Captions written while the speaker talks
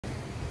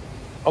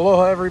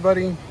Aloha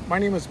everybody, my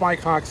name is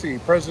Mike Hoxie,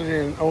 president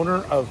and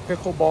owner of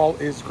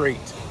Pickleball is Great.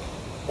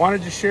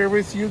 Wanted to share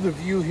with you the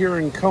view here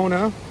in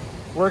Kona,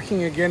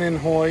 working again in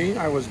Hawaii.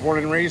 I was born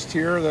and raised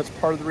here. That's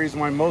part of the reason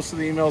why most of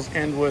the emails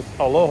end with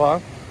aloha,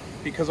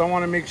 because I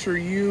want to make sure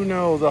you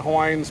know the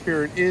Hawaiian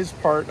spirit is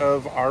part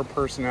of our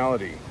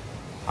personality.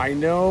 I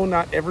know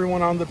not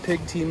everyone on the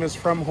Pig team is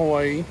from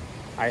Hawaii.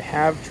 I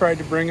have tried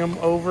to bring them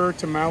over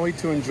to Maui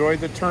to enjoy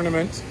the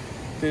tournament.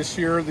 This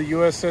year, the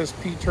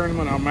Ussp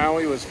tournament on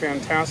Maui was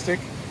fantastic.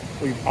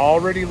 We've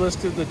already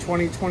listed the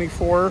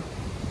 2024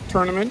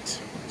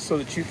 tournament so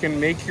that you can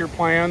make your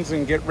plans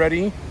and get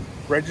ready.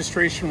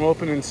 Registration will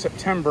open in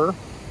September,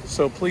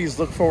 so please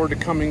look forward to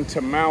coming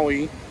to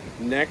Maui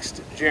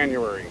next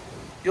January.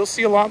 You'll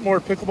see a lot more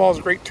Pickleball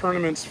is Great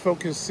tournaments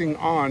focusing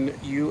on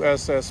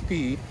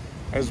USSP,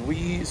 as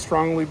we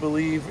strongly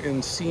believe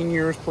in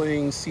seniors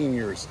playing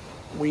seniors.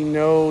 We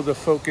know the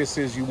focus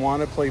is you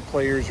want to play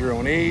players your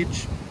own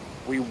age.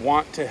 We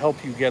want to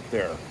help you get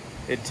there.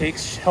 It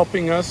takes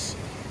helping us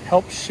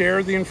help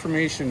share the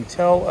information,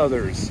 tell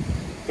others.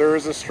 There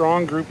is a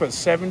strong group of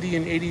 70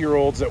 and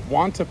 80-year-olds that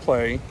want to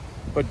play,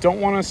 but don't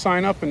want to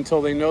sign up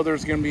until they know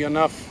there's going to be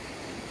enough.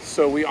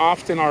 So we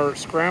often are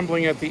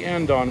scrambling at the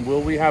end on,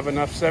 will we have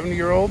enough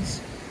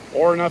 70-year-olds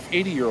or enough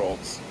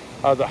 80-year-olds?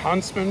 The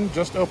Huntsman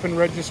just opened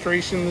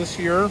registration this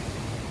year.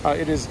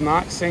 It is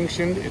not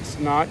sanctioned. It's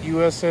not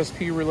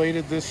USSP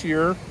related this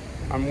year.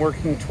 I'm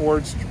working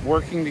towards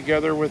working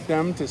together with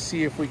them to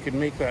see if we could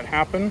make that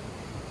happen.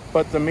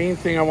 But the main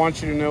thing I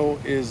want you to know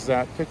is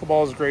that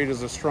Pickleball is Great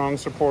is a strong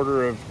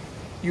supporter of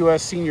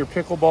US Senior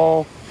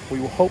Pickleball.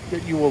 We hope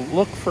that you will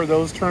look for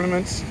those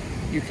tournaments.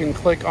 You can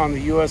click on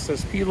the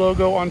USSP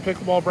logo on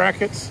Pickleball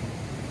brackets,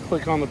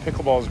 click on the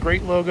Pickleball is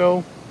Great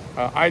logo.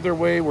 Either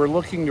way, we're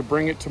looking to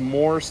bring it to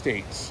more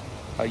states.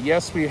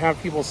 Yes, we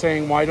have people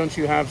saying, why don't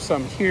you have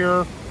some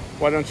here?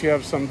 Why don't you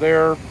have some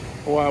there?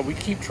 Well, we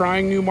keep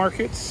trying new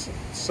markets,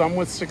 some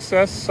with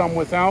success, some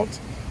without.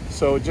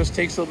 So it just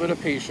takes a little bit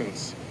of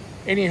patience.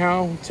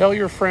 Anyhow, tell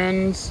your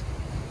friends,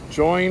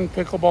 join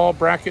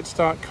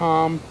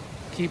pickleballbrackets.com.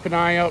 Keep an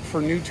eye out for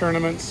new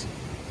tournaments.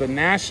 The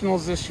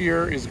Nationals this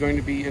year is going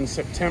to be in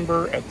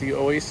September at the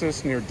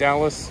Oasis near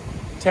Dallas,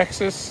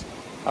 Texas.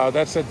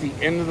 That's at the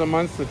end of the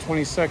month, the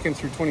 22nd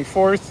through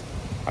 24th.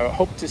 I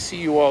hope to see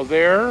you all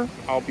there.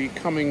 I'll be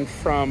coming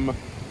from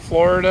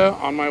Florida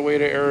on my way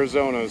to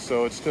Arizona.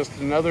 So it's just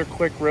another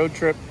quick road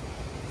trip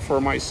for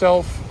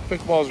myself.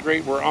 Pickleball is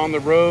Great. We're on the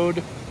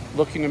road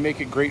looking to make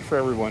it great for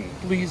everyone.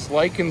 Please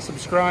like and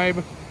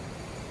subscribe.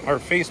 Our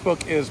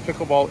Facebook is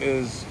Pickleball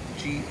is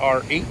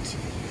GR8.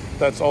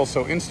 That's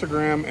also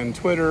Instagram and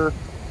Twitter,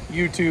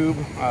 YouTube.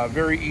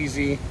 Very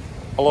easy.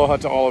 Aloha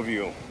to all of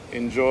you.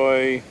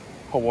 Enjoy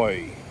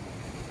Hawaii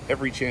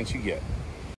every chance you get.